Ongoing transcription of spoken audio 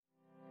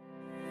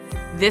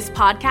This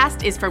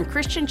podcast is from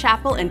Christian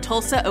Chapel in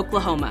Tulsa,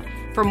 Oklahoma.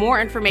 For more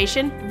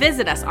information,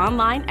 visit us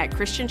online at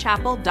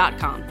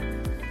christianchapel.com.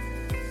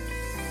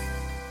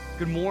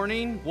 Good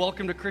morning.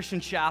 Welcome to Christian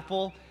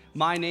Chapel.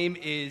 My name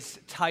is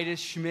Titus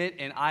Schmitt,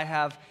 and I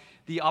have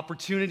the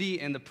opportunity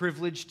and the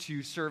privilege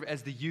to serve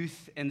as the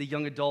youth and the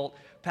young adult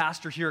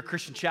pastor here at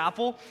Christian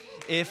Chapel.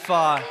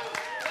 Love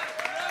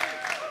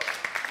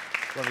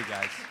you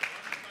guys.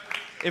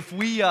 If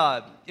we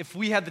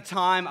had the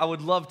time, I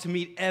would love to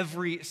meet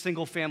every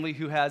single family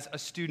who has a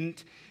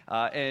student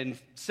in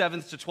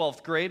 7th to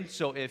 12th grade.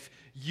 So if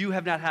you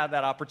have not had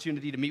that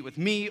opportunity to meet with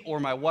me or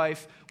my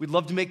wife, we'd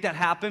love to make that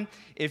happen.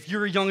 If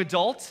you're a young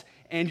adult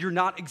and you're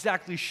not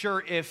exactly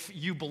sure if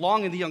you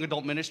belong in the young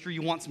adult ministry,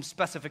 you want some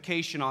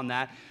specification on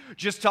that,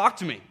 just talk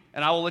to me,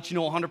 and I will let you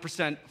know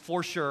 100%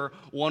 for sure,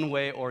 one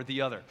way or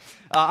the other.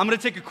 I'm going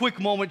to take a quick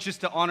moment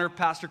just to honor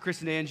Pastor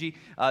Chris and Angie.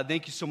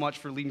 Thank you so much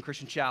for leading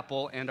Christian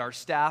Chapel and our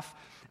staff.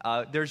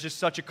 There's just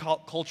such a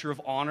culture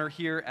of honor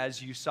here,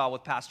 as you saw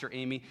with Pastor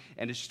Amy,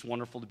 and it's just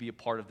wonderful to be a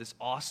part of this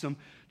awesome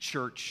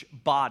church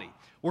body.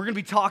 We're going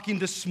to be talking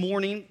this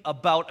morning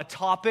about a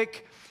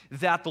topic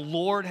that the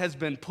Lord has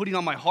been putting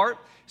on my heart,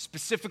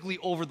 specifically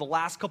over the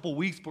last couple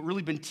weeks, but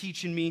really been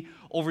teaching me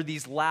over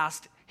these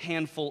last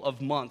handful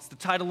of months. The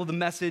title of the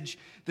message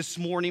this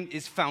morning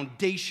is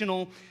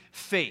Foundational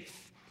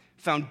Faith.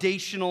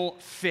 Foundational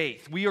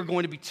faith. We are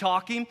going to be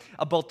talking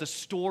about the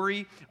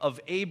story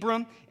of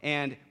Abram,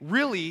 and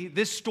really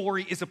this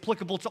story is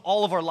applicable to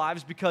all of our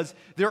lives because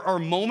there are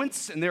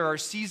moments and there are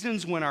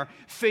seasons when our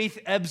faith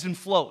ebbs and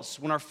flows,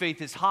 when our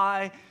faith is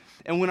high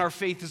and when our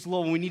faith is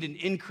low, and we need an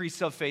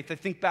increase of faith. I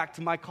think back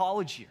to my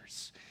college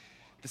years,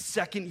 the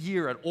second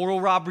year at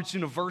Oral Roberts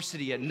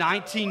University at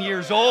 19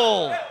 years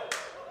old.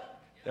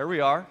 There we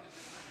are.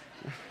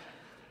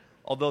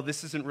 Although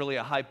this isn't really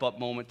a hype up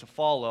moment to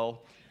follow.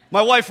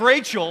 My wife,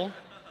 Rachel,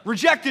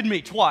 rejected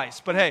me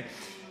twice, but hey,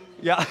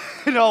 yeah,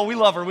 no, we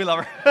love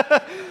her.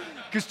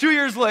 Because 2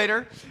 years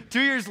later,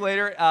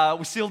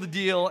 we sealed the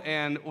deal,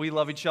 and we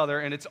love each other,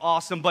 and it's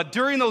awesome. But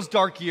during those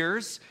dark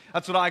years,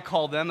 that's what I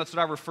call them, that's what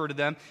I refer to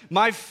them,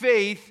 my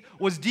faith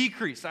was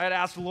decreased. I had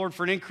asked the Lord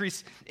for an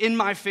increase in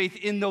my faith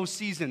in those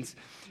seasons.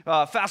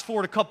 Fast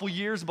forward a couple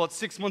years, about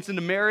 6 months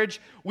into marriage,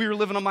 we were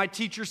living on my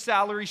teacher's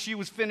salary. She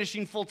was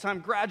finishing full-time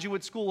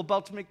graduate school,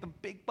 about to make the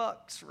big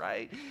bucks,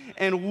 right?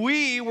 And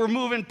we were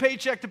moving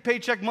paycheck to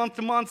paycheck, month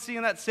to month,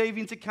 seeing that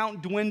savings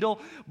account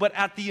dwindle. But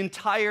at the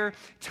entire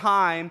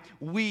time,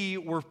 we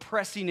were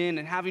pressing in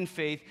and having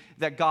faith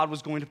that God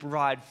was going to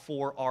provide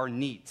for our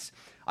needs.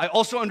 I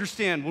also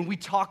understand when we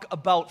talk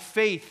about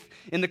faith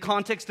in the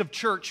context of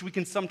church, we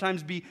can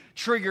sometimes be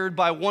triggered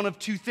by one of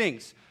two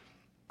things.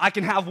 I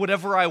can have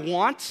whatever I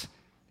want,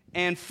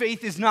 and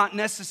faith is not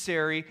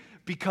necessary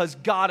because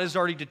God has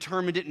already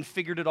determined it and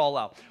figured it all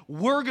out.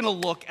 We're going to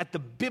look at the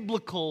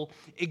biblical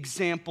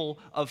example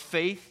of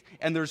faith,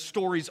 and there's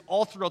stories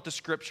all throughout the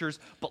scriptures,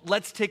 but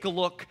let's take a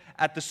look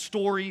at the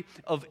story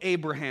of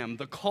Abraham,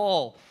 the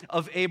call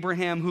of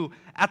Abraham, who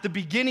at the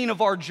beginning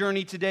of our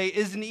journey today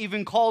isn't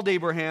even called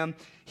Abraham,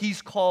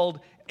 he's called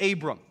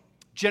Abram.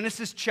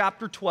 Genesis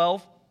chapter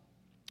 12,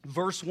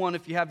 verse 1,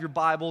 if you have your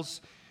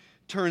Bibles,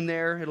 turn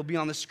there, it'll be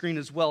on the screen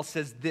as well,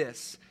 says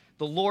this: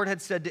 the Lord had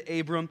said to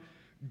Abram,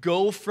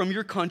 "Go from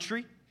your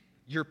country,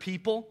 your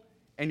people,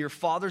 and your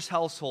father's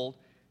household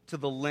to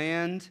the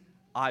land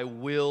I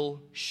will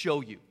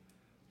show you."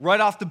 Right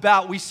off the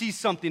bat, we see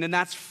something, and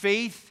that's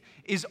faith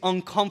is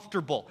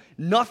uncomfortable.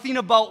 Nothing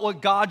about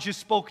what God just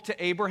spoke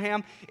to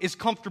Abraham is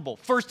comfortable.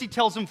 First, he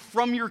tells him,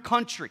 from your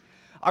country.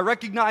 I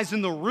recognize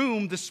in the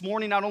room this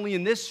morning, not only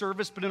in this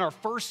service, but in our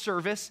first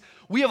service,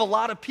 we have a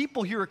lot of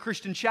people here at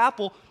Christian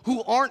Chapel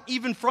who aren't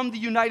even from the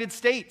United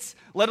States,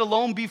 let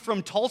alone be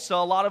from Tulsa.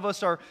 A lot of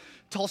us are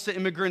Tulsa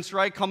immigrants,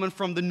 right, coming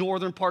from the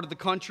northern part of the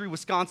country,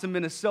 Wisconsin,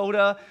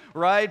 Minnesota,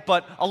 right?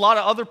 But a lot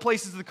of other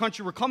places of the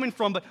country we're coming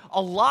from, but a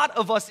lot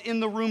of us in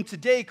the room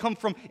today come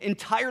from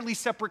entirely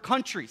separate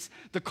countries.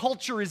 The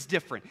culture is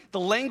different. The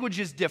language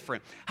is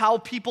different. How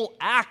people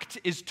act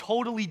is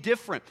totally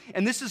different.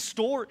 And this is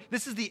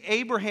the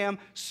Abraham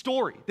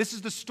story. This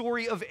is the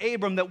story of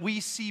Abram that we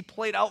see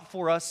played out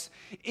for us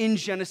in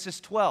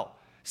Genesis 12.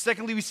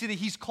 Secondly, we see that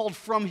he's called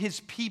from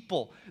his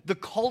people, the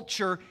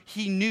culture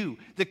he knew,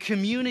 the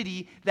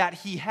community that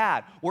he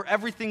had, where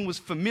everything was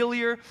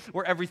familiar,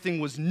 where everything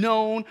was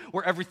known,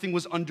 where everything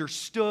was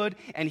understood,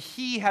 and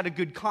he had a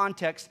good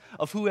context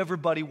of who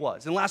everybody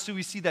was. And lastly,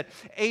 we see that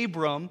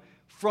Abram,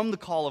 from the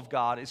call of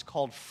God, is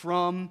called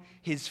from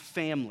his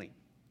family.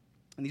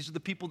 And these are the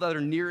people that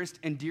are nearest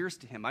and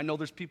dearest to him. I know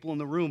there's people in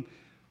the room.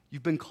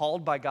 You've been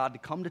called by God to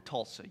come to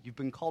Tulsa. You've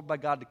been called by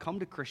God to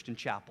come to Christian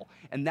Chapel.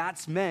 And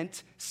that's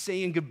meant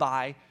saying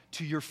goodbye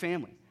to your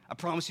family. I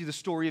promise you the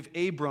story of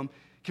Abram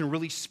can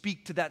really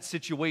speak to that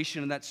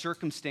situation and that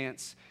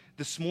circumstance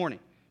this morning.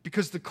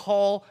 Because the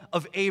call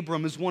of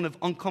Abram is one of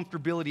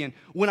uncomfortability. And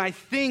when I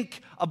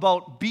think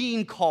about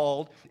being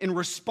called in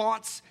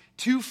response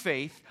to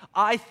faith,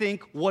 I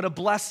think what a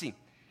blessing.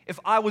 if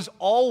I was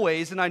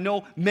always, and I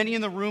know many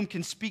in the room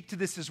can speak to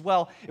this as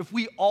well, if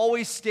we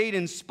always stayed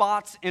in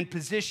spots and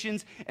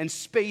positions and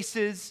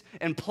spaces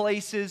and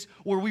places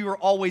where we were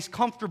always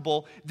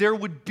comfortable, there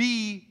would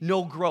be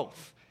no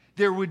growth.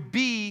 There would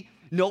be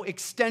no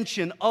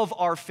extension of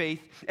our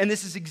faith. And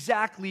this is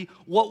exactly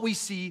what we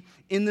see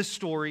in the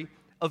story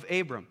of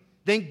Abram.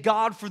 Thank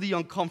God for the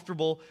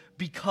uncomfortable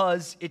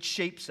because it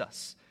shapes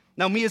us.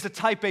 Now, me as a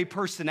type A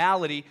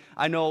personality,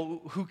 I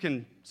know who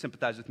can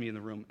sympathize with me in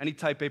the room. Any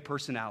type A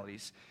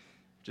personalities?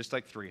 Just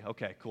like 3.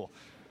 Okay, cool.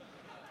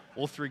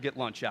 We'll 3 get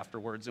lunch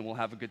afterwards and we'll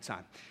have a good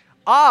time.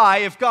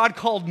 If God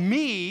called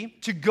me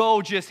to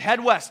go just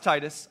head west,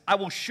 Titus, I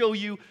will show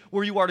you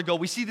where you are to go.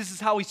 We see this is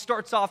how he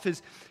starts off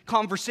his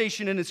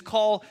conversation and his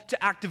call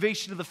to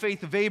activation of the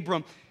faith of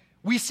Abram.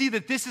 We see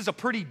that this is a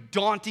pretty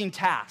daunting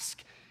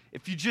task.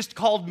 If you just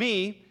called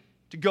me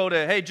to go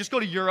to, hey, just go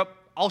to Europe,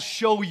 I'll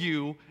show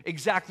you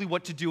exactly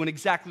what to do and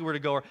exactly where to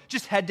go. Or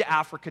just head to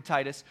Africa,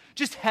 Titus.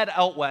 Just head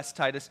out west,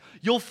 Titus.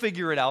 You'll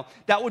figure it out.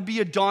 That would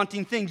be a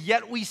daunting thing.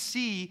 Yet we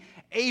see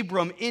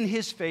Abram, in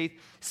his faith,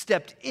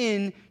 stepped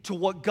into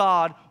what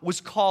God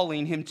was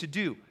calling him to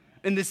do.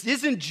 And this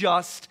isn't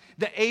just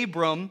the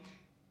Abram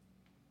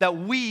that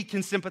we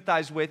can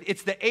sympathize with.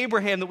 It's the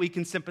Abraham that we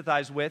can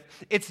sympathize with.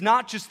 It's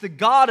not just the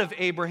God of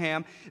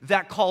Abraham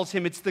that calls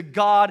him. It's the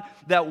God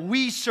that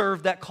we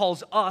serve that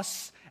calls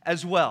us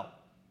as well.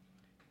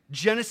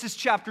 Genesis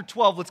chapter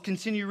 12, let's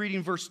continue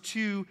reading verse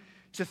 2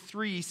 to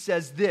 3,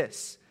 says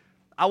this: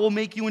 I will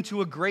make you into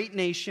a great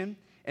nation,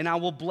 and I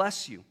will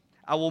bless you.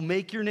 I will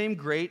make your name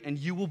great, and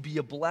you will be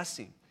a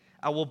blessing.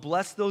 I will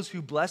bless those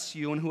who bless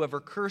you, and whoever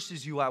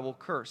curses you, I will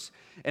curse.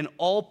 And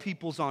all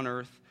peoples on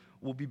earth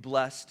will be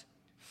blessed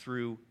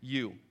through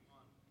you.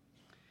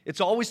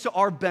 It's always to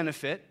our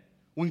benefit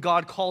when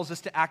God calls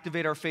us to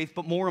activate our faith,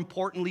 but more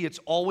importantly, it's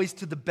always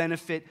to the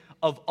benefit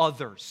of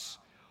others.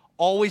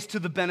 Always to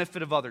the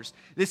benefit of others.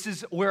 This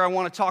is where I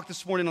want to talk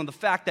this morning on the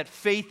fact that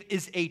faith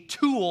is a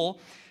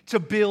tool to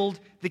build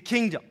the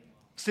kingdom.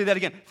 Say that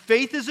again.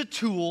 Faith is a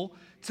tool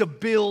to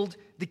build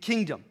the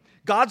kingdom.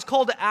 God's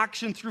call to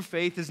action through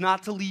faith is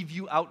not to leave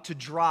you out to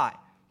dry.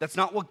 That's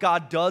not what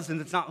God does, and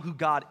that's not who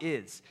God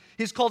is.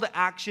 His call to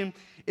action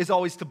is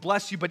always to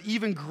bless you, but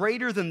even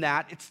greater than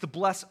that, it's to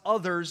bless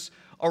others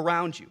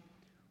around you.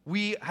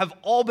 We have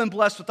all been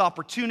blessed with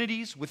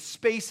opportunities, with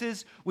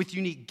spaces, with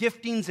unique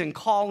giftings and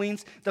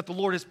callings that the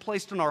Lord has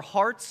placed in our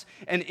hearts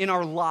and in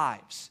our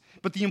lives.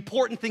 But the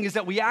important thing is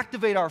that we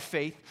activate our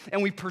faith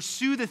and we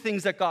pursue the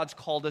things that God's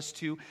called us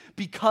to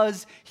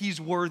because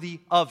He's worthy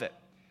of it.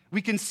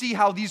 We can see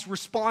how these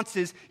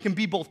responses can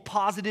be both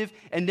positive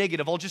and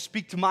negative. I'll just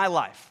speak to my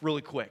life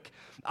really quick.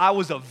 I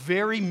was a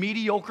very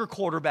mediocre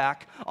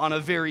quarterback on a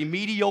very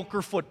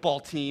mediocre football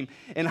team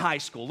in high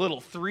school.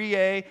 Little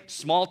 3A,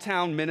 small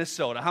town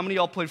Minnesota. How many of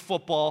y'all played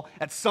football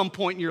at some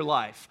point in your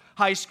life?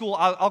 High school,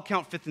 I'll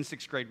count 5th and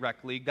 6th grade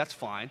rec league. That's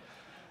fine.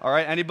 All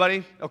right,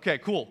 anybody? Okay,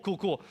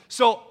 cool.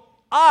 So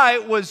I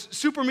was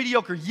super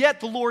mediocre,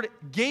 yet the Lord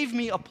gave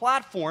me a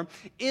platform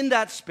in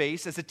that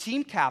space as a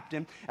team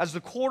captain, as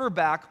the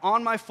quarterback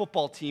on my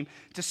football team,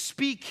 to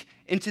speak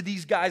into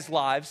these guys'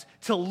 lives,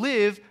 to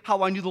live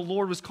how I knew the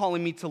Lord was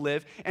calling me to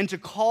live, and to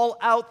call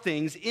out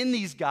things in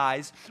these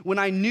guys when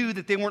I knew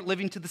that they weren't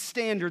living to the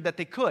standard that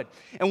they could.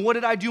 And what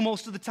did I do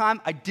most of the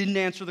time? I didn't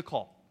answer the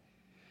call.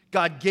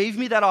 God gave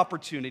me that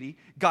opportunity,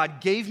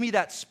 God gave me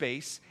that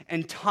space,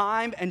 and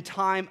time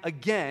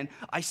again,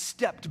 I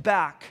stepped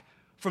back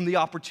from the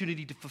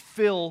opportunity to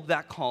fulfill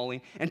that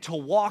calling and to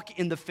walk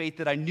in the faith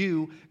that I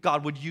knew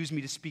God would use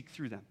me to speak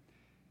through them.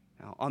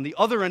 Now, on the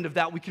other end of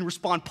that, we can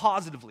respond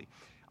positively.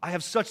 I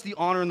have such the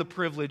honor and the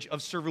privilege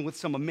of serving with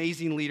some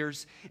amazing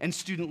leaders and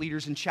student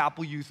leaders in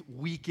Chapel Youth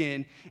week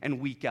in and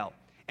week out.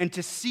 And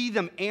to see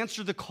them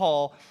answer the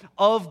call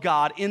of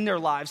God in their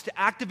lives to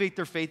activate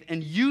their faith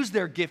and use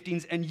their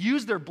giftings and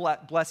use their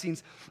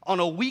blessings on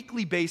a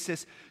weekly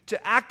basis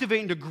to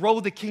activate and to grow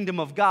the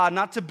kingdom of God,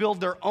 not to build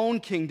their own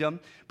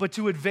kingdom, but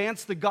to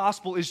advance the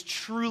gospel, is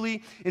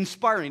truly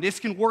inspiring. This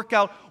can work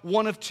out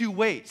one of two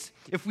ways.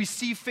 If we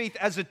see faith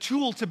as a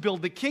tool to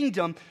build the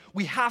kingdom,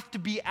 we have to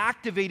be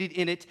activated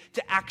in it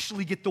to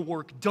actually get the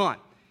work done.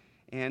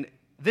 And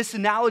this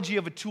analogy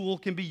of a tool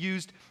can be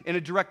used in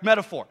a direct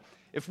metaphor.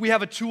 If we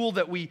have a tool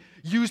that we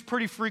use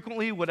pretty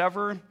frequently,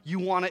 whatever you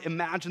want to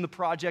imagine the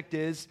project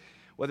is,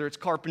 whether it's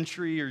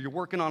carpentry or you're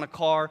working on a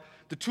car,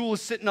 the tool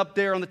is sitting up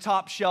there on the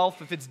top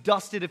shelf. If it's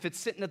dusted, if it's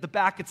sitting at the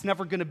back, it's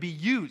never going to be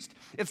used.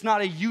 It's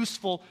not a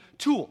useful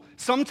tool.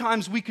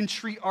 Sometimes we can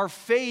treat our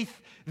faith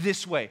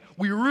this way.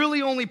 We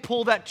really only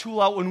pull that tool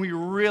out when we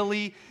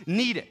really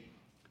need it.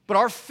 But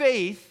our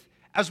faith,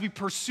 as we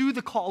pursue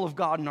the call of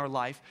God in our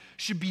life,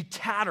 should be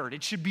tattered,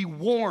 it should be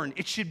worn,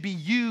 it should be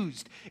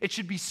used, it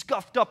should be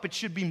scuffed up, it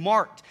should be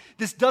marked.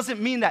 This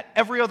doesn't mean that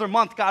every other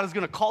month God is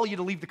going to call you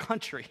to leave the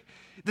country.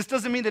 This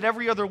doesn't mean that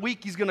every other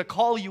week He's going to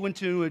call you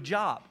into a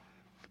job.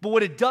 But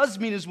what it does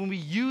mean is when we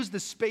use the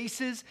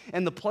spaces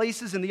and the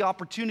places and the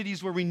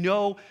opportunities where we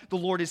know the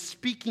Lord is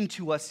speaking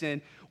to us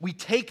in, we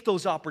take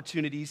those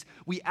opportunities,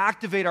 we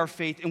activate our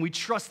faith, and we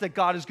trust that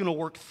God is going to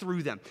work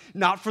through them.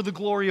 Not for the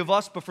glory of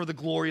us, but for the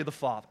glory of the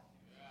Father.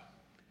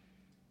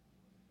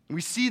 And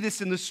we see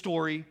this in the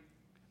story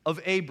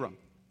of Abram.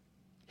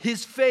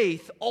 His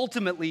faith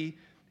ultimately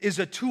is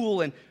a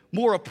tool and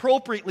more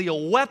appropriately a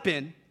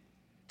weapon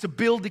to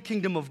build the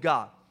kingdom of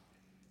God.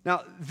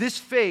 Now, this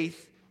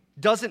faith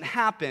doesn't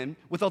happen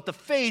without the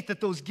faith that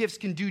those gifts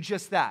can do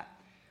just that.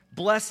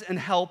 Bless and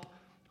help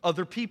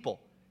other people.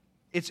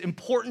 It's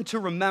important to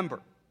remember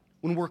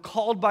when we're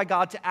called by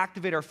God to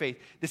activate our faith,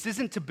 this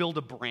isn't to build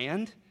a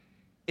brand.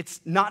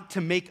 It's not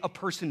to make a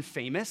person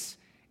famous.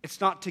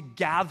 It's not to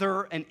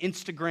gather an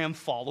Instagram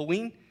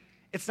following.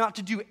 It's not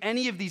to do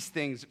any of these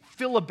things,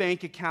 fill a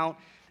bank account,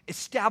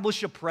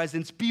 establish a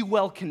presence, be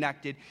well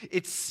connected.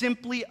 It's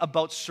simply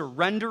about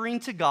surrendering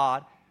to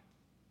God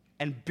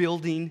and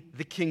building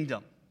the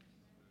kingdom.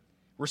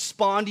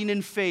 Responding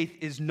in faith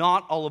is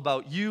not all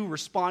about you.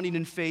 Responding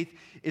in faith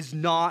is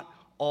not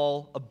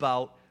all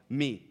about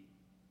me.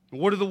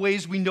 What are the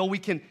ways we know we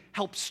can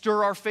help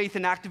stir our faith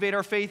and activate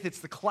our faith? It's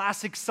the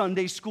classic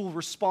Sunday school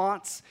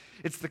response.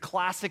 It's the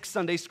classic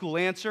Sunday school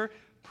answer.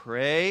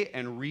 Pray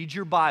and read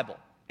your Bible.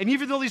 And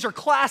even though these are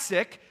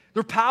classic,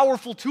 they're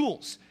powerful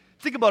tools.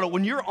 Think about it.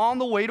 When you're on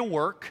the way to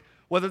work,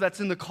 whether that's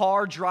in the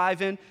car,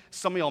 driving,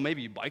 some of y'all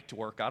maybe you bike to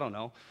work, I don't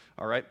know.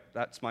 All right,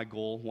 that's my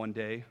goal one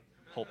day,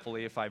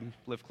 hopefully, if I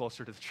live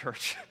closer to the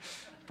church.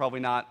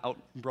 Probably not out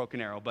in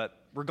Broken Arrow, but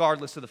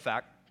regardless of the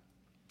fact,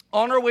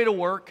 on our way to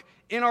work,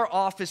 in our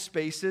office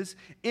spaces,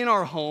 in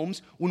our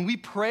homes, when we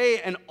pray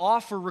and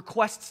offer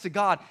requests to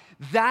God,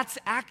 that's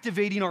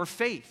activating our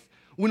faith.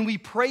 When we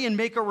pray and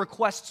make our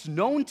requests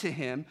known to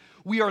Him,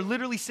 we are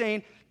literally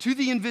saying, to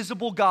the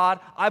invisible God,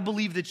 I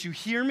believe that you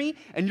hear me,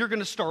 and you're going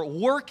to start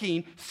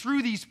working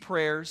through these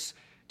prayers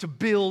to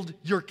build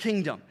your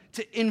kingdom,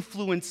 to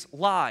influence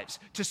lives,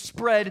 to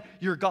spread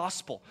your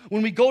gospel.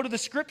 When we go to the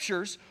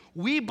scriptures,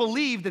 we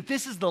believe that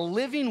this is the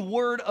living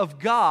word of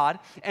God,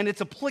 and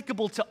it's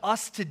applicable to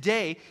us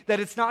today, that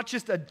it's not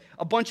just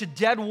a bunch of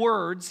dead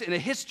words in a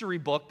history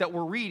book that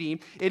we're reading.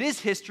 It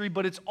is history,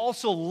 but it's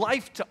also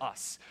life to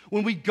us.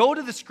 When we go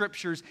to the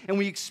scriptures and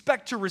we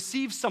expect to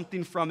receive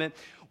something from it,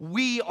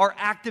 we are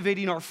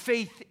activating our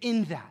faith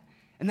in that.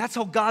 And that's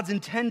how God's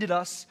intended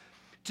us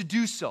to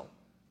do so.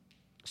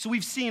 So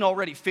we've seen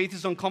already, faith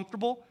is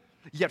uncomfortable,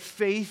 yet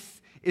faith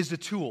is a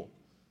tool.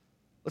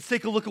 Let's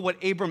take a look at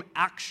what Abram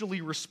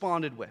actually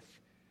responded with.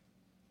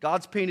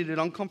 God's painted an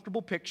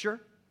uncomfortable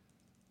picture,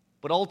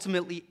 but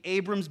ultimately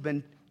Abram's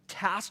been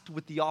tasked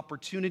with the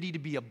opportunity to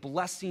be a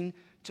blessing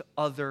to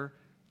other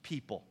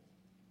people.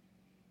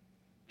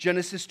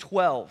 Genesis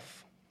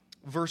 12,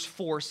 verse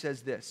 4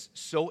 says this,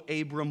 so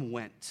Abram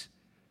went,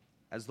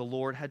 as the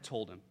Lord had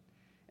told him,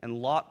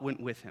 and Lot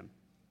went with him.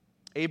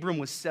 Abram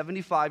was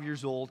 75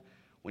 years old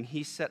when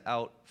he set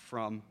out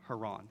from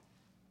Haran.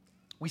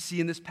 We see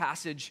in this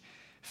passage,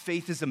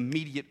 faith is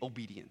immediate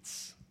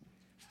obedience.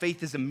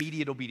 Faith is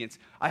immediate obedience.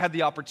 I had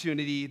the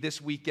opportunity this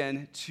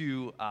weekend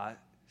to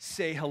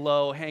say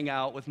hello, hang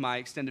out with my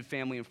extended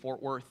family in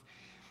Fort Worth,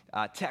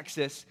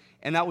 Texas,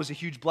 and that was a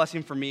huge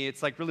blessing for me.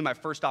 It's like really my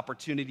first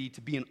opportunity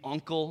to be an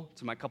uncle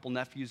to my couple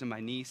nephews and my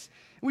niece.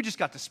 And we just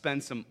got to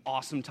spend some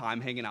awesome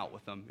time hanging out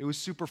with them. It was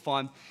super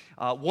fun.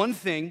 One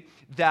thing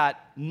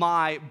that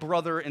my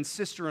brother and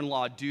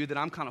sister-in-law do that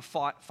I'm kind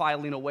of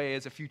filing away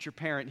as a future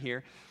parent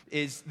here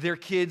is their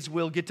kids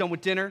will get done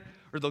with dinner,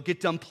 or they'll get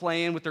done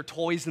playing with their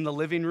toys in the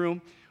living room,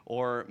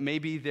 or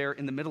maybe they're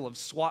in the middle of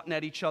swatting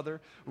at each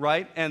other,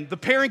 right? And the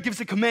parent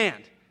gives a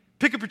command,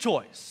 pick up your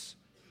toys,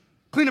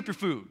 clean up your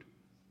food,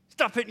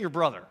 stop hitting your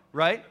brother,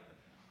 right?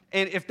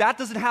 And if that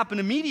doesn't happen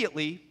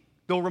immediately,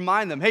 they'll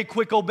remind them, hey,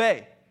 quick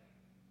obey.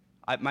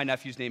 My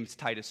nephew's name is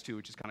Titus too,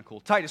 which is kind of cool.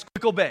 Titus,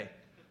 quick obey.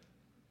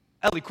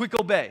 Ellie, quick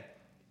obey.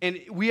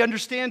 And we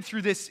understand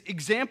through this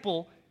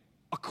example,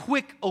 a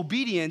quick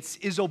obedience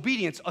is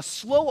obedience. A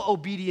slow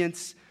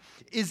obedience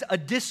is a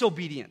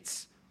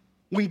disobedience.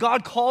 When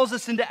God calls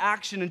us into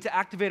action and to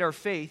activate our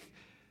faith,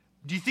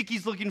 do you think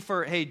He's looking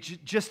for, hey,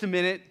 just a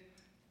minute,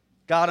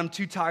 God, I'm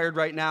too tired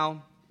right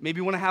now.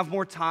 Maybe when I have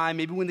more time,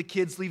 maybe when the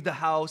kids leave the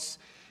house,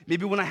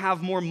 maybe when I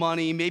have more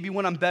money, maybe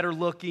when I'm better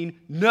looking.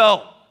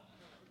 No,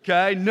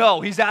 okay,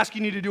 no, He's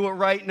asking you to do it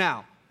right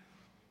now.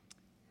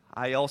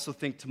 I also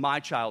think to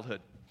my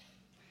childhood,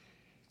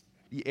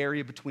 the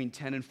area between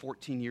 10 and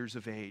 14 years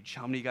of age.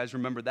 How many of you guys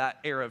remember that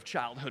era of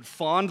childhood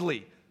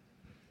fondly?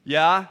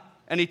 Yeah?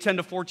 Any 10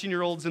 to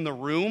 14-year-olds in the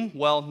room?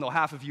 Well, no,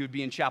 half of you would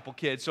be in Chapel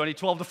Kids. So any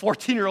 12 to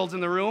 14-year-olds in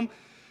the room?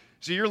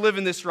 So you're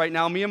living this right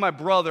now. Me and my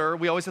brother,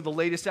 we always had the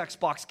latest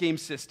Xbox game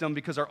system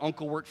because our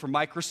uncle worked for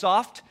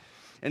Microsoft.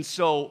 And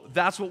so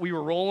that's what we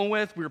were rolling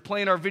with. We were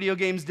playing our video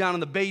games down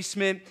in the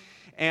basement.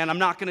 And I'm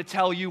not going to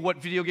tell you what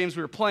video games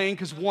we were playing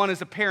because one,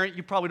 as a parent,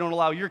 you probably don't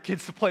allow your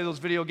kids to play those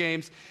video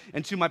games.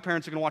 And two, my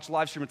parents are going to watch a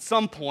live stream at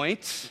some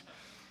point.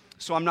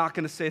 So I'm not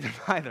going to say them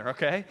either,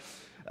 okay?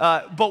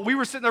 But we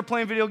were sitting there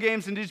playing video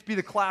games, and it'd just be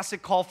the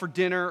classic call for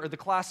dinner or the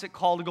classic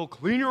call to go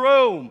clean your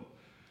room,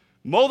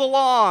 mow the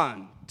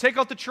lawn, take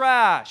out the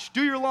trash,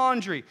 do your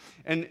laundry.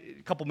 And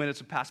a couple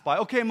minutes would pass by.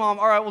 Okay, Mom,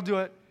 all right, we'll do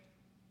it.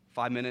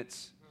 5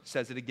 minutes,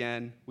 says it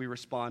again. We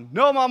respond,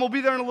 no, Mom, we'll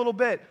be there in a little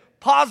bit.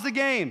 Pause the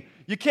game.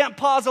 You can't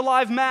pause a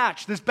live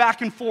match. This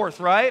back and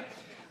forth, right?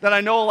 That I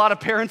know a lot of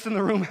parents in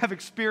the room have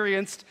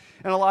experienced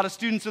and a lot of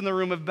students in the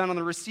room have been on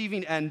the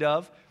receiving end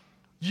of.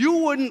 You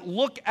wouldn't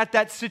look at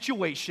that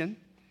situation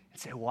and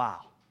say, wow,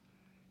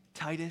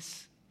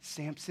 Titus,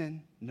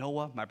 Samson,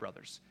 Noah, my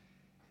brothers,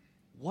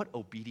 what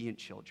obedient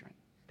children.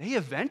 They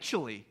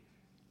eventually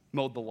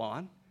mowed the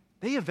lawn.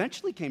 They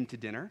eventually came to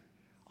dinner.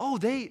 Oh,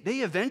 they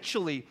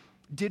eventually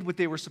did what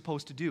they were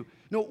supposed to do.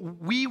 No,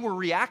 we were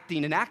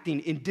reacting and acting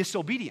in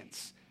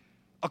disobedience.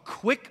 A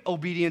quick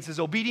obedience is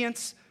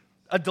obedience.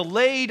 A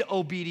delayed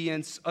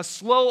obedience, a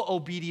slow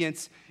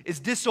obedience is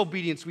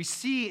disobedience. We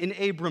see in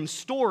Abram's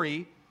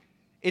story,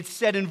 it's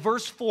said in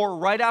verse 4,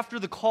 right after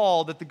the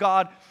call that the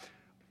God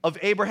of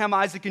Abraham,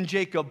 Isaac, and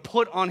Jacob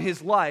put on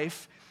his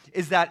life,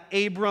 is that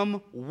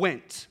Abram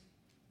went.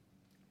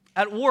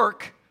 At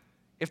work,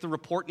 if the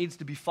report needs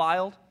to be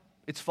filed,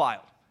 it's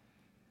filed.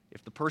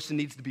 If the person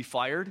needs to be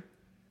fired,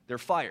 they're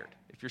fired.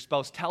 If your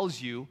spouse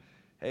tells you,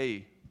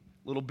 hey,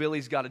 little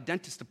Billy's got a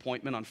dentist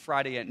appointment on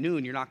Friday at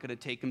noon, you're not going to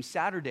take him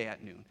Saturday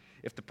at noon.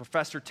 If the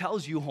professor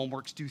tells you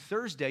homework's due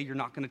Thursday, you're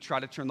not going to try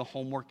to turn the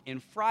homework in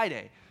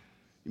Friday.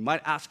 You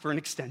might ask for an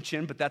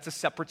extension, but that's a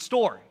separate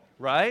story,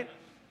 right?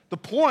 The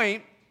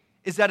point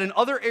is that in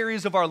other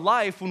areas of our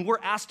life, when we're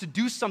asked to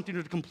do something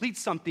or to complete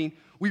something,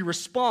 we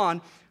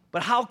respond.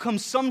 But how come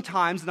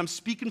sometimes, and I'm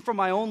speaking from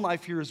my own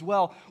life here as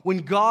well, when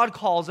God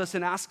calls us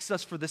and asks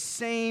us for the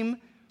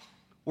same,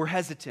 we're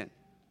hesitant.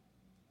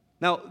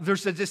 Now,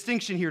 there's a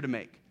distinction here to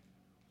make.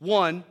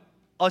 One,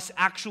 us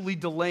actually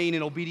delaying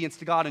in obedience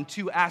to God, and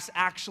two, us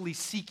actually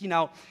seeking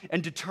out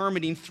and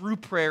determining through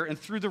prayer and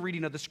through the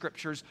reading of the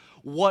scriptures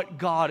what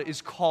God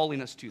is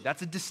calling us to.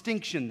 That's a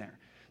distinction there.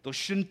 Those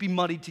shouldn't be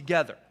muddied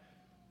together.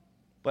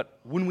 But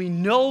when we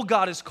know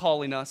God is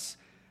calling us,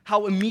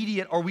 how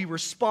immediate are we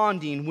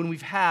responding when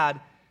we've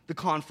had the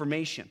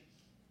confirmation?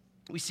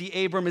 We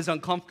see Abram is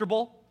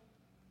uncomfortable,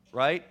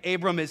 right?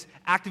 Abram is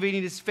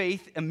activating his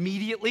faith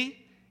immediately,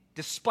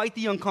 despite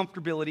the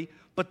uncomfortability.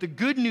 But the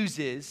good news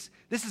is,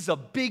 this is a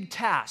big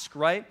task,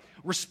 right?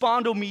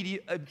 Respond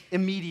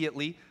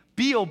immediately,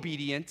 be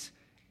obedient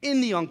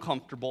in the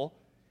uncomfortable,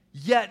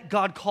 yet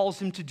God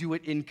calls him to do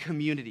it in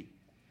community.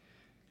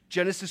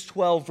 Genesis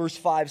 12, verse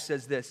 5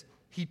 says this,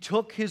 he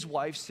took his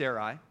wife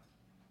Sarai,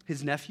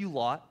 his nephew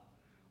Lot,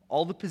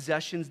 all the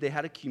possessions they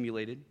had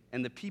accumulated,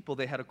 and the people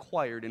they had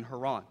acquired in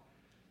Haran.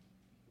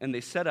 And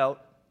they set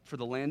out for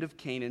the land of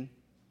Canaan,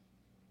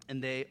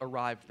 and they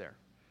arrived there.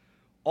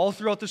 All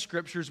throughout the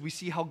scriptures, we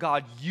see how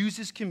God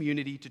uses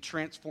community to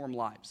transform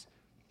lives.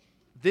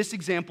 This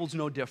example is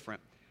no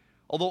different.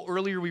 Although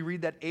earlier we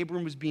read that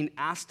Abram was being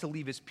asked to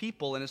leave his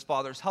people and his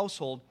father's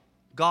household,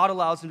 God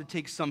allows him to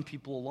take some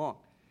people along.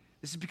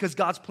 This is because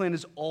God's plan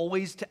is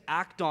always to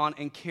act on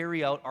and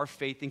carry out our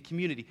faith in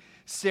community.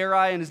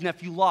 Sarai and his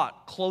nephew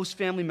Lot, close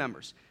family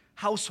members.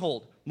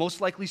 Household,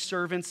 most likely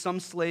servants, some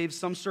slaves,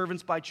 some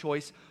servants by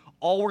choice.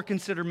 All were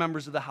considered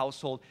members of the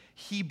household.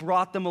 He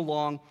brought them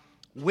along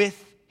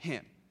with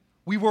him.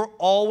 We were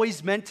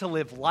always meant to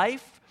live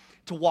life,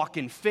 to walk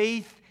in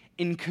faith,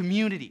 in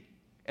community.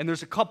 And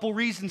there's a couple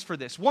reasons for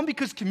this. One,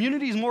 because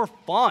community is more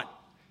fun.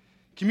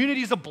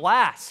 Community is a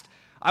blast.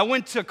 I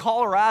went to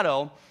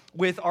Colorado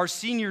with our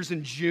seniors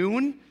in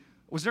June.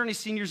 Was there any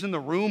seniors in the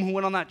room who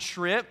went on that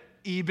trip?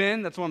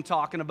 Eben, that's what I'm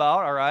talking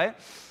about, all right?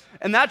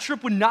 And that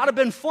trip would not have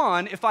been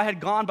fun if I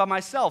had gone by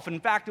myself. In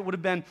fact, it would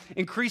have been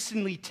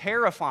increasingly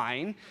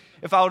terrifying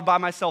if I would by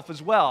myself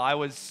as well. I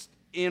was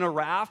in a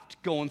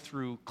raft going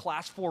through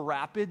Class 4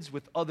 rapids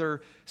with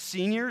other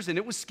seniors, and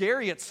it was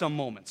scary at some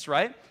moments,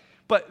 right?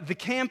 But the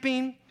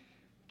camping,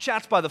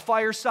 chats by the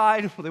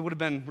fireside, well, they would have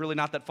been really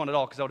not that fun at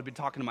all because I would have been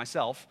talking to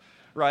myself,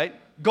 right?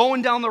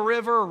 Going down the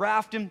river,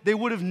 rafting, they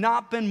would have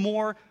not been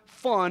more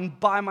fun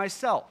by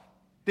myself.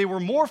 They were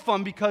more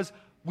fun because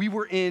we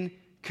were in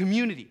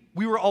community.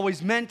 We were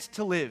always meant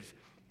to live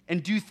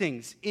and do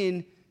things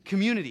in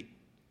community.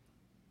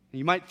 And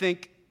you might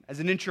think, as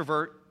an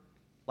introvert,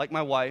 like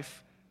my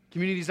wife,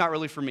 community is not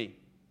really for me.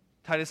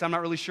 Titus, I'm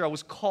not really sure I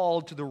was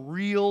called to the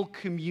real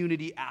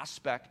community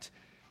aspect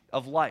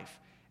of life.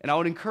 And I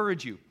would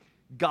encourage you,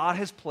 God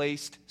has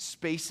placed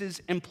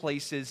spaces and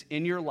places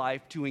in your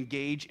life to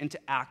engage and to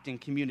act in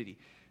community.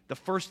 The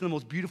first and the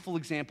most beautiful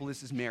example of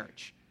this is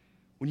marriage.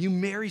 When you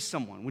marry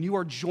someone, when you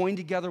are joined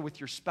together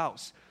with your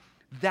spouse,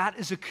 that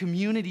is a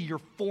community you're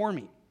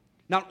forming.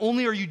 Not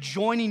only are you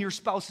joining your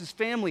spouse's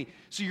family,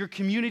 so your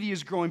community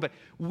is growing, but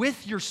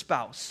with your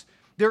spouse,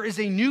 there is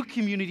a new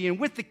community, and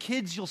with the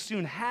kids you'll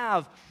soon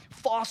have,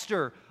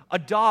 foster,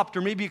 adopt,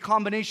 or maybe a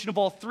combination of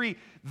all three.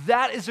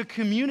 That is a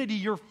community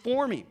you're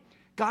forming.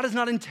 God has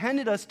not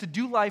intended us to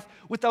do life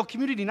without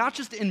community, not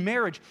just in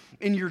marriage,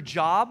 in your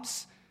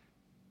jobs,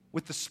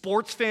 with the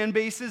sports fan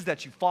bases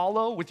that you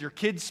follow, with your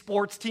kids'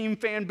 sports team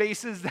fan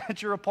bases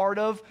that you're a part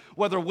of,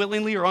 whether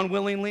willingly or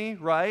unwillingly,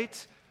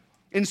 right?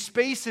 In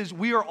spaces,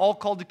 we are all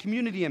called to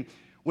community. And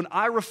when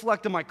I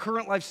reflect on my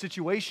current life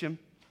situation,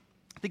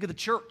 I think of the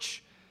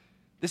church.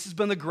 This has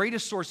been the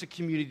greatest source of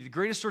community. The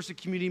greatest source of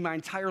community in my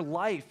entire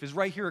life is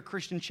right here at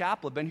Christian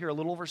Chapel. I've been here a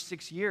little over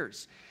 6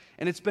 years,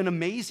 and it's been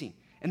amazing.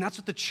 And that's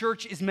what the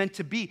church is meant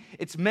to be.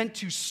 It's meant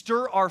to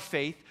stir our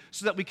faith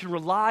so that we can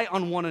rely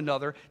on one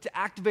another, to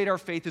activate our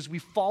faith as we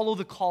follow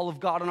the call of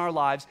God in our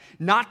lives,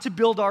 not to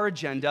build our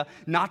agenda,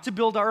 not to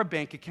build our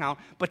bank account,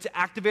 but to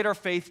activate our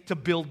faith to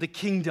build the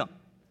kingdom,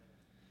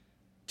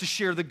 to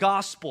share the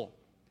gospel,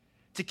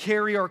 to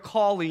carry our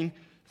calling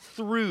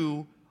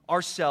through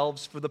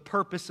ourselves for the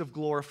purpose of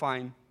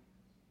glorifying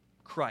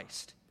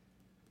Christ.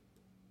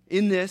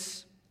 In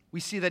this, we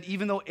see that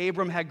even though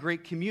Abram had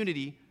great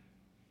community,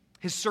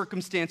 his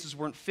circumstances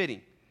weren't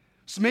fitting.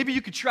 So maybe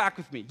you could track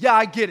with me. Yeah,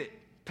 I get it,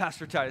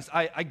 Pastor Titus.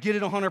 I get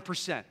it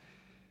 100%.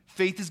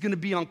 Faith is going to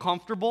be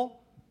uncomfortable.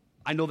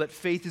 I know that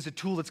faith is a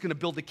tool that's going to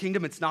build the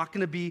kingdom. It's not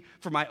going to be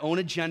for my own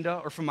agenda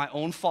or for my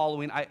own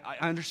following. I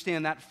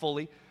understand that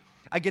fully.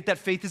 I get that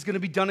faith is going to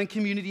be done in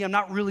community. I'm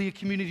not really a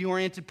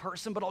community-oriented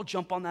person, but I'll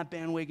jump on that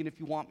bandwagon if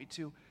you want me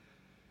to.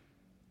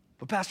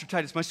 But Pastor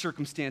Titus, my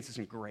circumstance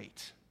isn't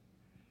great.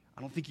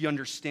 I don't think you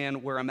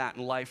understand where I'm at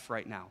in life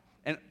right now.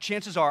 And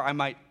chances are I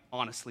might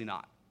honestly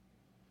not.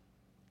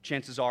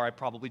 Chances are I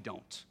probably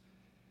don't.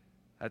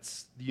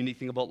 That's the unique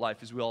thing about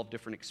life is we all have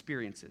different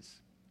experiences.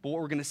 But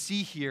what we're going to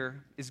see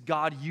here is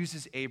God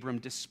uses Abram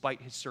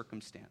despite his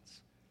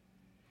circumstance.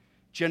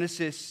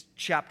 Genesis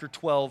chapter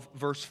 12,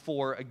 verse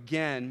 4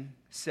 again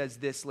says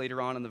this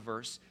later on in the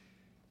verse.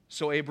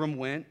 So Abram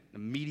went,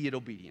 immediate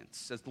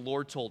obedience, as the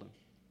Lord told him,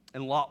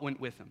 and Lot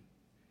went with him.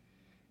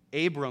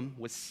 Abram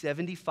was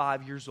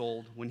 75 years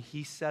old when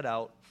he set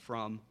out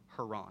from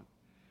Haran.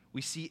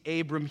 We see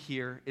Abram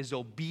here is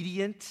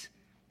obedient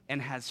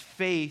and has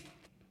faith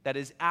that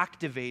is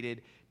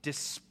activated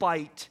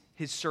despite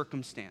his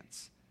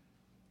circumstance.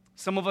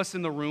 Some of us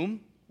in the room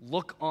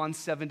look on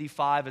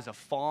 75 as a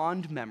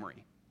fond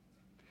memory.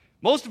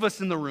 Most of us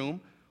in the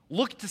room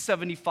look to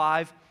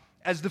 75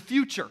 as the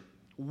future,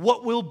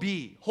 what will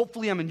be.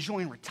 Hopefully I'm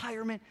enjoying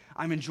retirement.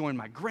 I'm enjoying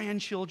my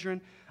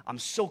grandchildren. I'm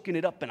soaking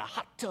it up in a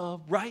hot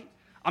tub, right?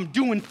 I'm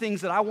doing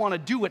things that I want to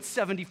do at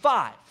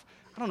 75.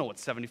 I don't know what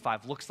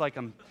 75 looks like.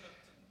 I'm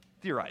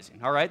theorizing,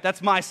 all right?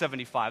 That's my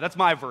 75. That's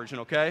my version,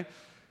 okay?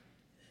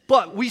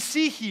 But we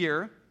see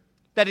here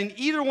that in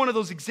either one of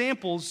those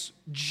examples,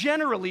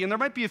 generally, and there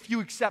might be a few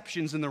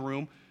exceptions in the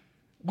room,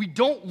 we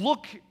don't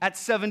look at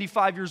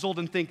 75 years old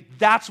and think,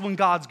 that's when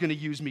God's going to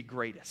use me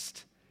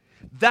greatest.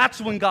 That's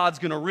when God's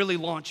going to really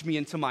launch me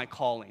into my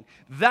calling.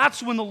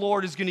 That's when the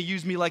Lord is going to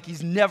use me like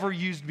he's never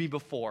used me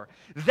before.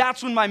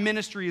 That's when my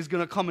ministry is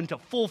going to come into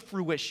full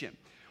fruition.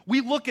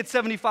 We look at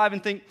 75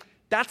 and think,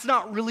 that's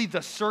not really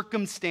the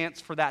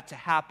circumstance for that to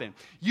happen.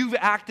 You've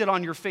acted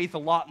on your faith a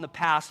lot in the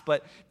past,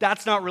 but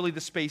that's not really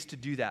the space to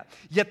do that.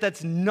 Yet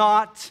that's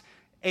not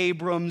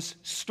Abram's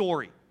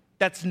story.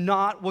 That's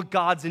not what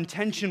God's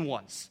intention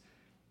was.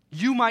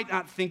 You might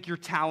not think you're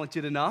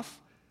talented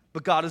enough,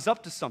 but God is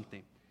up to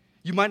something.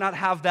 You might not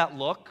have that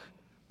look,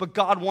 but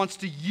God wants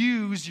to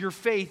use your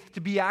faith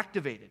to be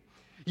activated.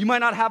 You might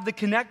not have the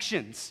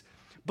connections,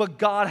 but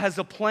God has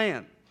a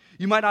plan.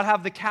 You might not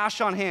have the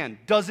cash on hand.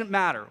 Doesn't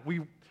matter.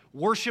 We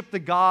worship the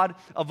God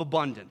of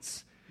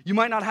abundance. You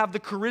might not have the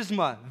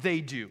charisma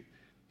they do,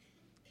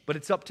 but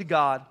it's up to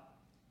God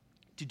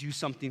to do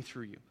something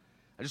through you.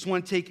 I just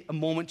want to take a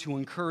moment to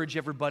encourage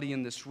everybody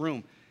in this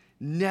room.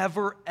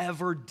 Never,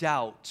 ever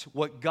doubt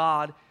what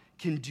God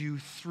can do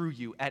through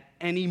you at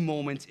any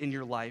moment in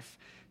your life,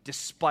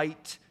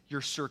 despite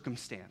your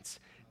circumstance.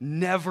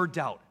 Never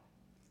doubt.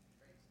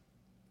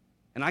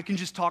 And I can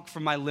just talk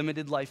from my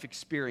limited life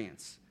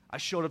experience. I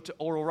showed up to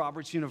Oral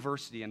Roberts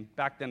University, and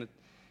back then,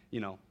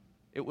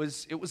 it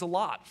was a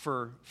lot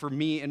for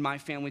me and my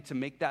family to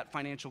make that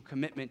financial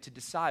commitment to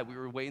decide. We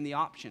were weighing the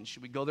options.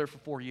 Should we go there for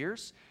 4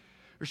 years?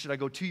 Or should I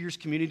go 2 years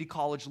community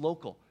college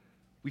local?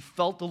 We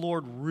felt the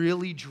Lord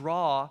really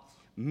draw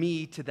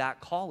me to that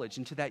college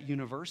and to that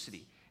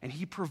university. And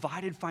he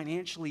provided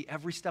financially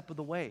every step of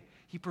the way.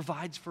 He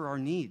provides for our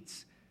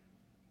needs.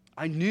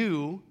 I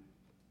knew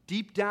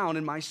deep down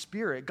in my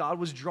spirit, God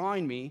was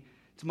drawing me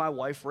to my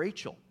wife,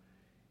 Rachel.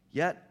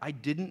 Yet I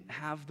didn't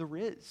have the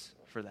riz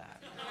for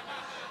that.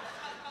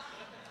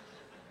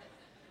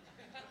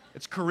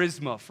 It's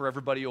charisma for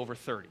everybody over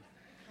 30.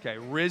 Okay,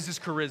 riz is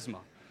charisma.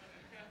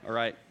 All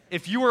right.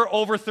 If you were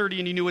over 30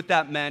 and you knew what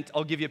that meant,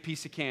 I'll give you a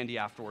piece of candy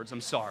afterwards.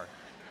 I'm sorry.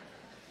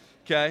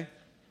 Okay?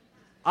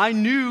 I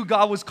knew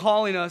God was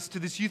calling us to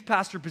this youth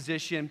pastor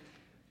position,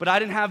 but I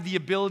didn't have the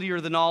ability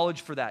or the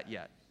knowledge for that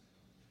yet.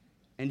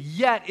 And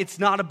yet, it's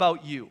not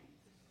about you.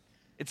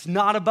 It's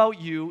not about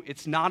you.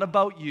 It's not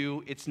about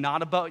you. It's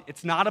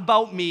not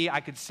about me. I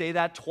could say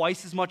that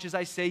twice as much as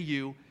I say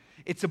you.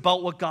 It's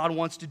about what God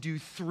wants to do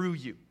through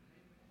you.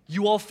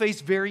 You all face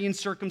varying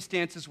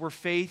circumstances where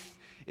faith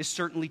is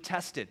certainly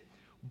tested.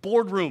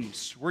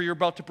 boardrooms where you're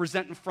about to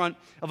present in front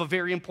of a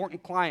very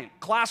important client,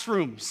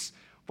 classrooms,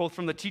 both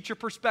from the teacher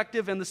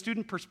perspective and the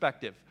student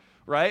perspective,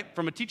 right?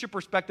 From a teacher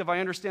perspective, I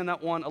understand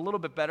that one a little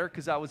bit better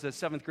because I was a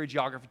 7th grade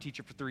geography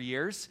teacher for 3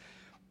 years.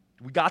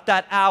 We got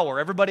that hour.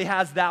 Everybody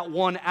has that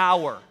 1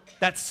 hour,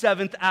 that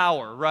 7th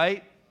hour,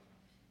 right?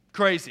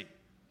 Crazy,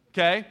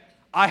 okay?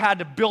 I had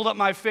to build up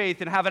my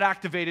faith and have it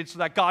activated so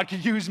that God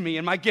could use me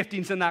and my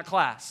giftings in that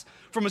class.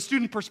 From a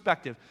student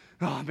perspective,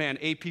 oh man,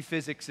 AP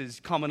Physics is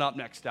coming up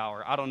next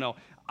hour. I don't know.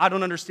 I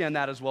don't understand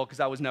that as well because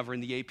I was never in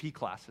the AP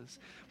classes.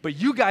 But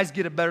you guys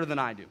get it better than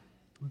I do.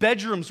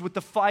 Bedrooms with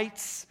the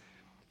fights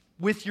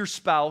with your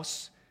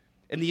spouse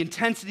and the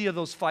intensity of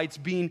those fights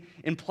being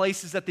in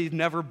places that they've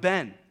never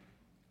been.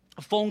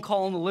 A phone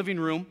call in the living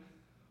room,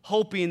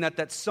 hoping that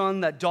that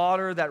son, that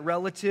daughter, that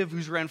relative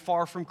who's ran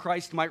far from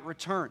Christ might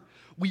return.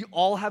 We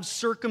all have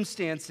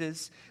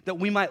circumstances that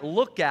we might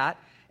look at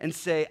and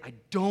say, I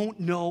don't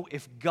know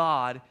if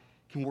God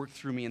can work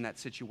through me in that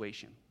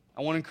situation.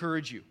 I want to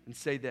encourage you and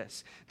say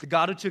this. The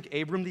God who took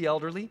Abram the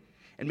elderly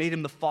and made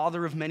him the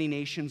father of many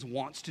nations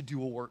wants to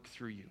do a work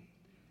through you.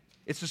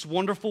 It's this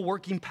wonderful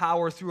working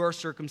power through our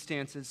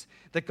circumstances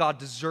that God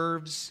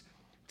deserves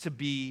to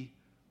be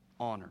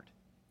honored.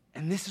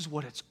 And this is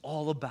what it's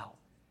all about.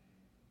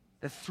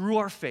 That through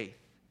our faith,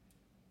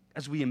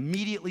 as we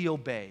immediately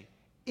obey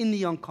in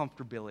the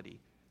uncomfortability,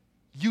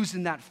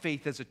 using that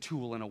faith as a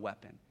tool and a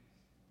weapon,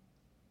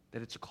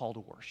 that it's a call to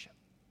worship.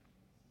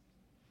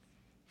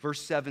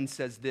 Verse 7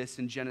 says this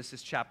in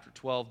Genesis chapter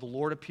 12, the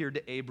Lord appeared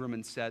to Abram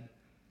and said,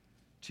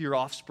 to your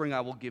offspring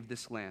I will give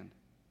this land.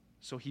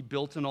 So he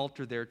built an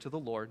altar there to the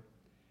Lord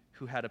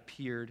who had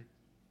appeared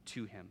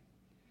to him.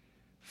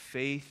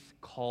 Faith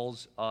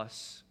calls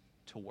us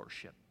to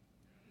worship.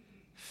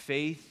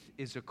 Faith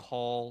is a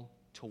call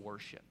to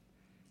worship.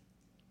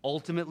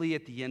 Ultimately,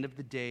 at the end of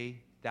the day,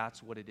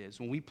 that's what it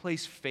is. When we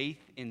place faith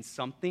in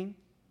something,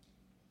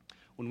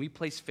 when we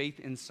place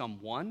faith in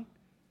someone,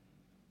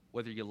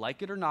 whether you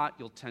like it or not,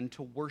 you'll tend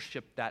to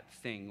worship that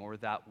thing or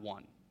that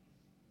one.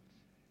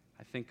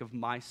 I think of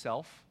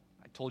myself.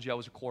 I told you I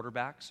was a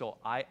quarterback, so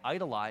I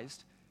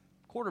idolized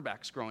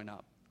quarterbacks growing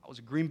up. I was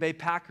a Green Bay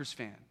Packers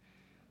fan,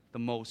 the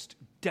most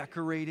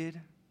decorated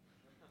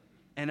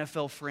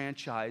NFL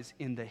franchise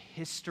in the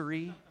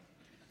history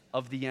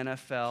of the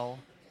NFL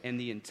and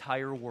the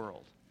entire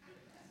world.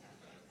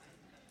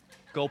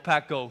 Go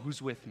Pack Go,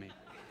 who's with me?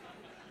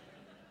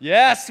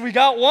 Yes, we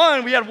got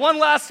one. We had one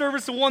last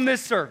service and one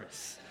this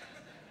service.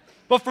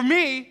 But for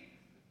me,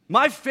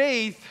 my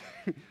faith,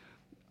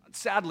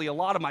 sadly, a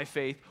lot of my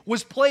faith,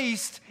 was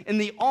placed in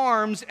the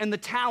arms and the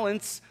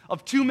talents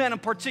of two men in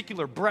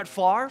particular, Brett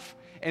Favre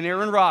and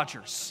Aaron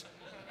Rodgers.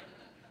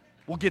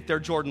 We'll get there,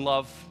 Jordan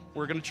Love.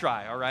 We're going to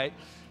try, all right?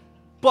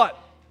 But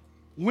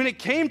when it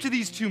came to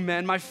these two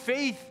men, my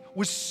faith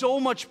was so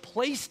much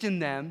placed in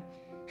them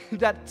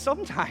that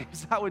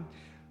sometimes I would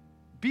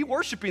be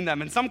worshiping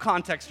them in some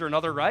context or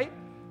another, right?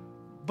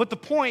 But the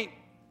point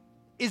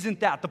isn't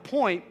that. The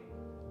point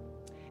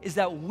is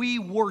that we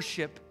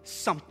worship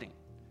something.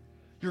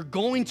 You're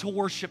going to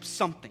worship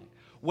something,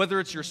 whether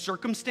it's your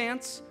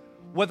circumstance,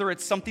 whether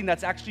it's something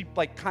that's actually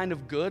like kind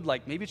of good,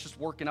 like maybe it's just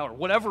working out or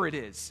whatever it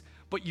is,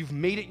 but you've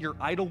made it your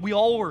idol. We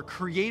all were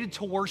created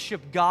to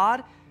worship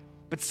God,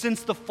 but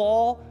since the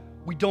fall,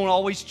 we don't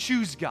always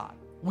choose God.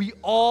 We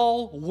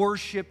all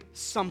worship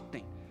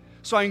something.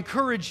 So I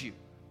encourage you,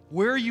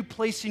 where are you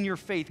placing your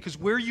faith? Because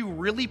where you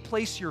really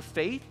place your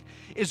faith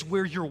is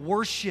where your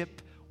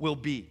worship will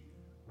be.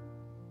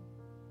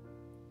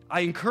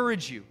 I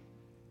encourage you,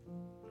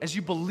 as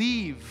you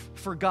believe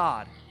for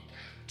God,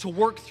 to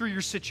work through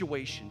your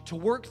situation, to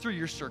work through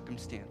your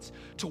circumstance,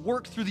 to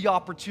work through the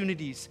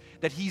opportunities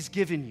that He's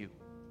given you.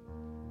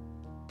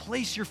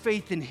 Place your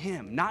faith in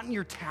Him, not in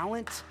your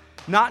talent,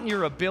 not in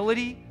your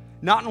ability,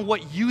 not in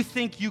what you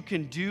think you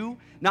can do,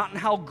 not in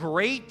how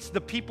great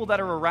the people that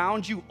are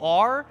around you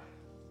are.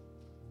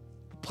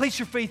 Place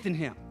your faith in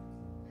Him.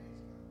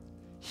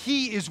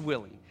 He is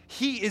willing.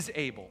 He is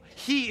able.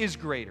 He is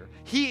greater.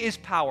 He is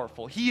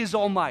powerful. He is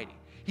almighty.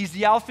 He's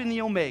the Alpha and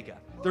the Omega.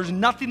 There's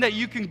nothing that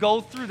you can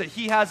go through that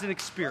He hasn't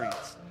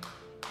experienced.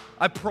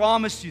 I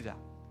promise you that.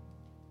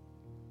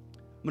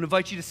 I'm going to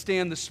invite you to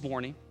stand this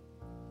morning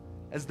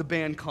as the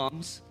band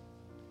comes.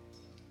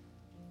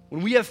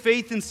 When we have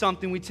faith in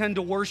something, we tend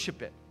to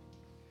worship it.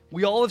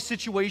 We all have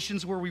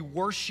situations where we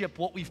worship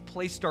what we've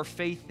placed our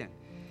faith in.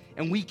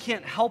 And we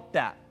can't help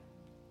that.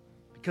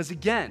 Because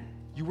again,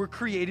 you were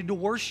created to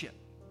worship.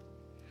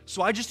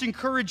 So I just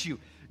encourage you,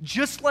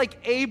 just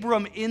like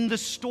Abram in the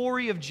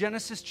story of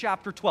Genesis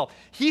chapter 12,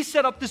 he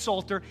set up this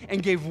altar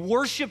and gave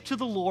worship to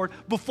the Lord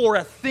before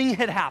a thing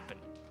had happened.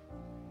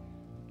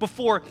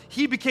 Before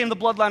he became the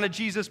bloodline of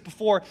Jesus,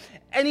 before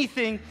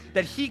anything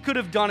that he could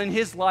have done in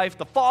his life,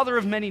 the father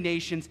of many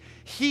nations,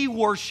 he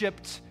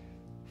worshiped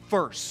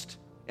first.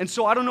 And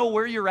so I don't know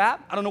where you're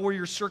at. I don't know where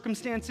your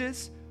circumstance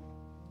is.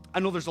 I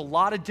know there's a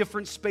lot of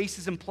different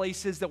spaces and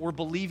places that we're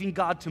believing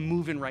God to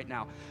move in right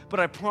now. But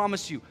I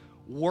promise you,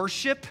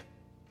 worship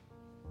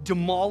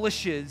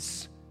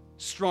demolishes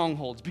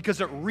strongholds because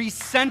it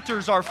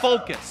recenters our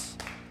focus,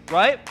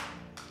 right?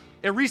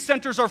 It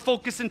recenters our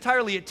focus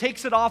entirely. It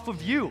takes it off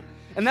of you.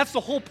 And that's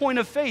the whole point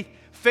of faith.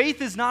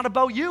 Faith is not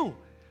about you.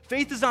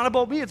 Faith is not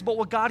about me. It's about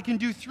what God can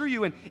do through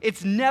you. And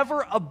it's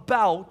never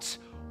about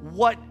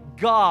what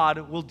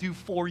God will do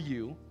for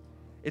you.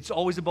 It's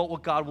always about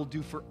what God will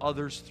do for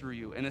others through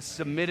you in a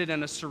submitted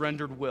and a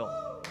surrendered will.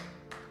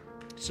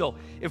 So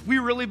if we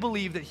really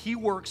believe that he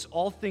works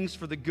all things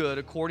for the good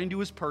according to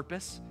his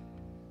purpose,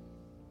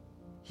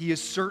 he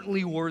is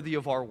certainly worthy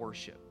of our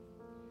worship.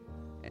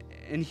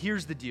 And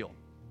here's the deal.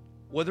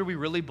 Whether we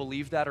really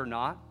believe that or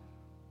not,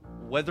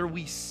 whether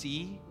we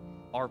see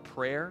our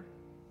prayer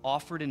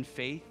offered in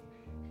faith,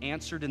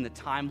 answered in the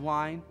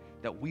timeline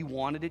that we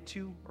wanted it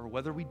to, or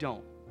whether we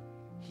don't,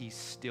 he's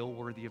still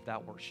worthy of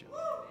that worship.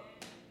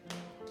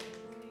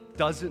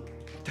 Doesn't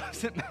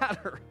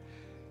matter.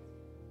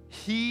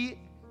 He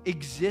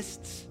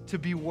exists to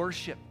be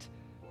worshiped.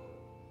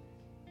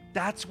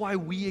 That's why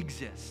we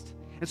exist.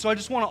 And so I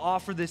just want to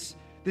offer this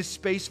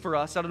space for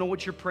us. I don't know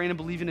what you're praying and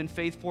believing in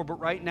faith for, but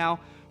right now,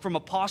 from a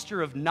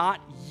posture of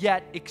not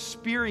yet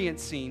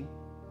experiencing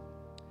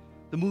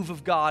the move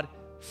of God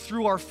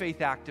through our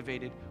faith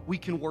activated, we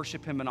can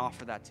worship him and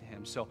offer that to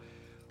him. So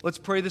let's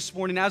pray this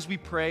morning. As we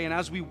pray and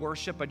as we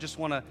worship, I just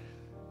want to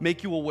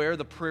make you aware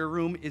the prayer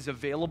room is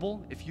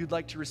available. If you'd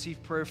like to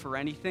receive prayer for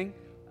anything,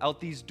 out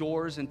these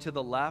doors and to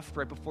the left,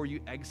 right before you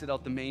exit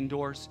out the main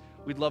doors,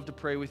 we'd love to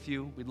pray with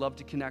you. We'd love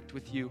to connect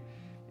with you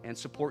and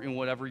support you in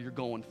whatever you're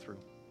going through.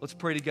 Let's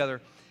pray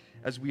together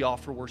as we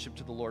offer worship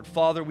to the Lord.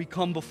 Father, we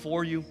come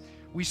before you.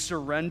 We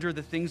surrender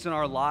the things in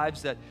our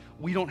lives that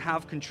we don't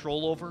have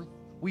control over.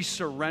 We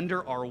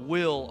surrender our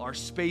will, our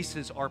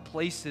spaces, our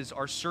places,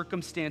 our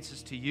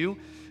circumstances to you,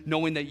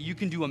 knowing that you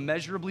can do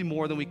immeasurably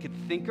more than we could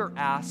think or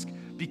ask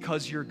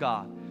because you're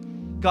God.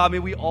 God, may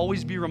we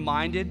always be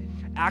reminded,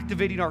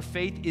 activating our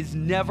faith is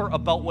never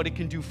about what it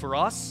can do for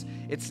us.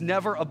 It's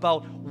never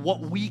about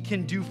what we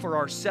can do for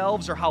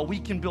ourselves or how we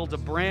can build a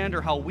brand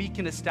or how we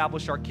can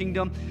establish our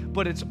kingdom,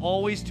 but it's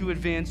always to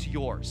advance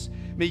yours.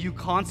 May you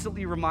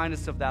constantly remind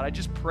us of that. I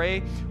just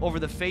pray over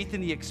the faith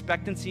and the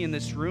expectancy in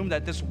this room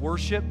that this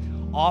worship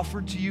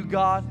offered to you,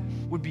 God,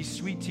 would be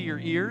sweet to your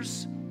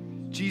ears.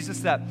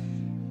 Jesus, that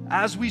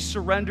as we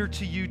surrender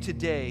to you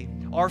today,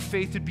 our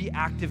faith would be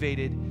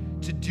activated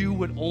to do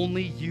what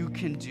only you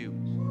can do.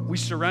 We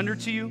surrender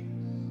to you,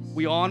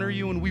 we honor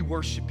you, and we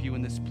worship you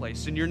in this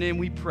place. In your name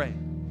we pray.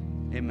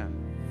 Amen.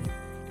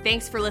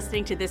 Thanks for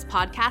listening to this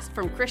podcast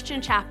from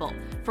Christian Chapel.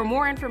 For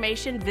more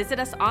information, visit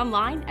us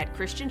online at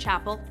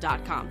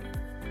christianchapel.com.